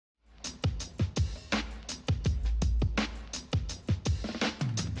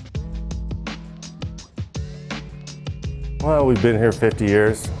Well, we've been here 50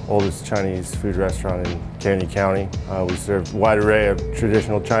 years, oldest Chinese food restaurant in Canyon County. We serve a wide array of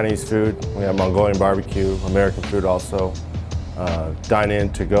traditional Chinese food. We have Mongolian barbecue, American food also,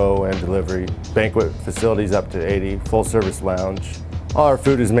 dine-in, to-go, and delivery, banquet facilities up to 80, full-service lounge. All our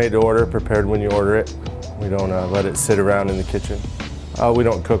food is made to order, prepared when you order it. We don't let it sit around in the kitchen. We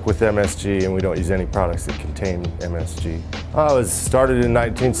don't cook with MSG, and we don't use any products that contain MSG. It was started in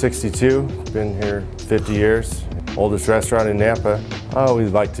 1962, been here 50 years. Oldest restaurant in Nampa. We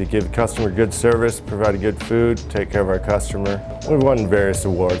like to give the customer good service, provide good food, take care of our customer. We've won various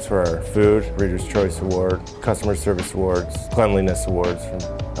awards for our food, Reader's Choice Award, Customer Service Awards, Cleanliness Awards from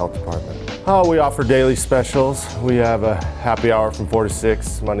Health Department. We offer daily specials. We have a happy hour from 4 to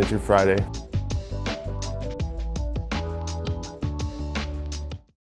 6, Monday through Friday.